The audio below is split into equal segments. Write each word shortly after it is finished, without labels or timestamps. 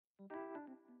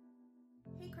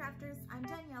crafters, I'm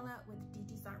Daniela with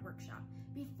DT's Art Workshop.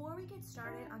 Before we get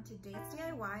started on today's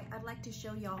DIY, I'd like to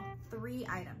show y'all 3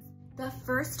 items. The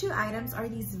first 2 items are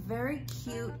these very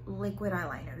cute liquid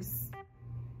eyeliners.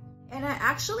 And I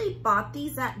actually bought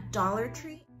these at Dollar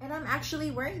Tree and I'm actually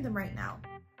wearing them right now.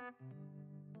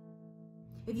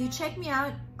 If you check me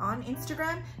out on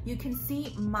Instagram, you can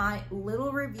see my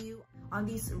little review on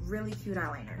these really cute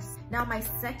eyeliners. Now my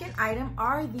second item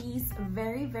are these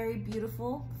very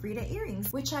beautiful Frida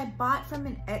earrings, which I bought from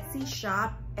an Etsy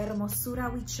shop,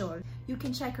 Hermosura Huichol. You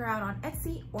can check her out on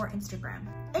Etsy or Instagram.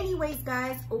 Anyways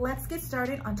guys, let's get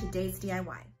started on today's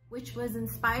DIY, which was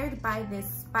inspired by this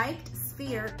spiked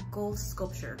sphere gold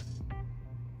sculpture.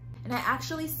 And I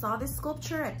actually saw this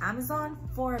sculpture at Amazon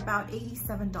for about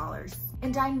 $87.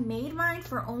 And I made mine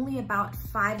for only about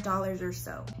 $5 or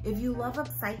so. If you love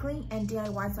upcycling and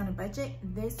DIYs on a budget,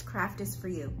 this craft is for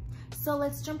you. So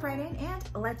let's jump right in and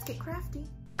let's get crafty.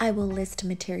 I will list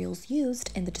materials used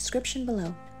in the description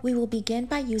below. We will begin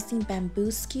by using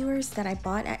bamboo skewers that I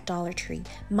bought at Dollar Tree.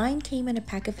 Mine came in a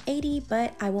pack of 80,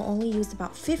 but I will only use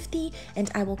about 50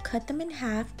 and I will cut them in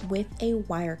half with a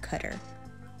wire cutter.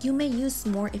 You may use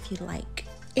more if you like.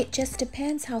 It just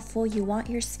depends how full you want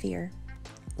your sphere.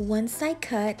 Once I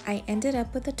cut, I ended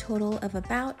up with a total of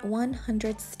about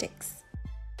 100 sticks.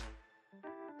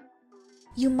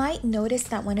 You might notice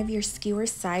that one of your skewer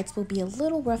sides will be a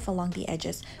little rough along the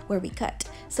edges where we cut,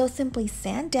 so simply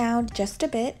sand down just a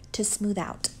bit to smooth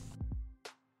out.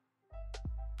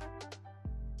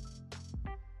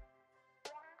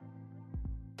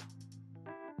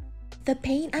 The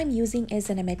paint I'm using is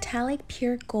in a metallic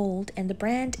pure gold and the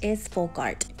brand is Folk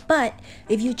Art. But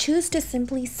if you choose to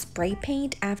simply spray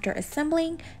paint after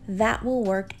assembling, that will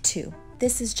work too.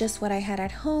 This is just what I had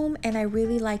at home and I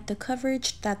really like the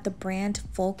coverage that the brand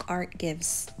Folk Art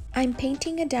gives. I'm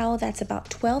painting a dowel that's about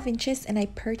 12 inches and I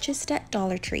purchased at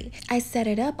Dollar Tree. I set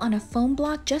it up on a foam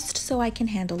block just so I can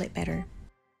handle it better.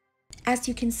 As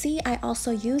you can see, I also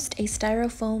used a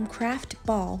styrofoam craft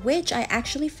ball, which I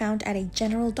actually found at a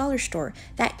general dollar store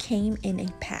that came in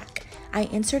a pack. I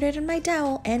inserted in my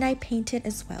dowel and I painted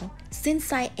as well.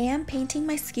 Since I am painting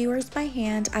my skewers by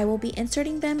hand, I will be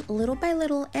inserting them little by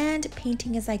little and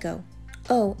painting as I go.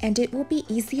 Oh, and it will be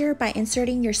easier by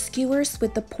inserting your skewers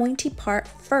with the pointy part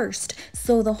first,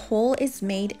 so the hole is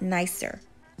made nicer.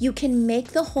 You can make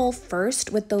the hole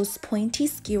first with those pointy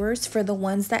skewers for the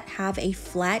ones that have a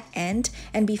flat end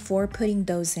and before putting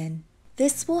those in.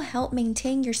 This will help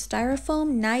maintain your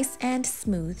styrofoam nice and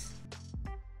smooth.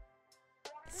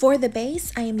 For the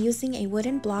base, I am using a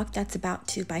wooden block that's about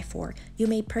 2 by 4. You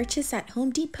may purchase at Home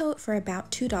Depot for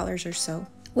about $2 or so.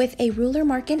 With a ruler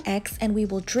mark an X, and we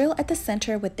will drill at the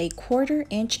center with a 1/4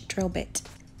 inch drill bit.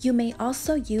 You may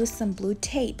also use some blue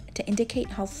tape to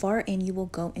indicate how far in you will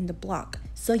go in the block,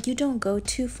 so you don't go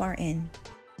too far in.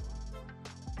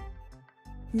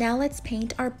 Now let's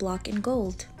paint our block in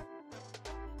gold.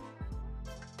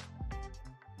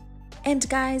 And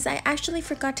guys, I actually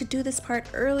forgot to do this part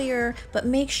earlier, but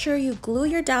make sure you glue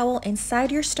your dowel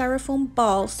inside your styrofoam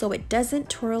ball so it doesn't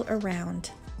twirl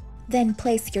around. Then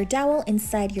place your dowel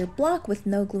inside your block with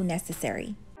no glue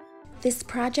necessary. This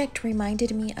project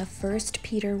reminded me of 1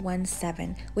 Peter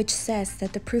 1:7, which says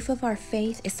that the proof of our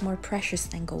faith is more precious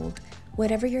than gold.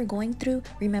 Whatever you're going through,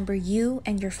 remember you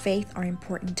and your faith are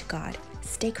important to God.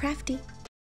 Stay crafty.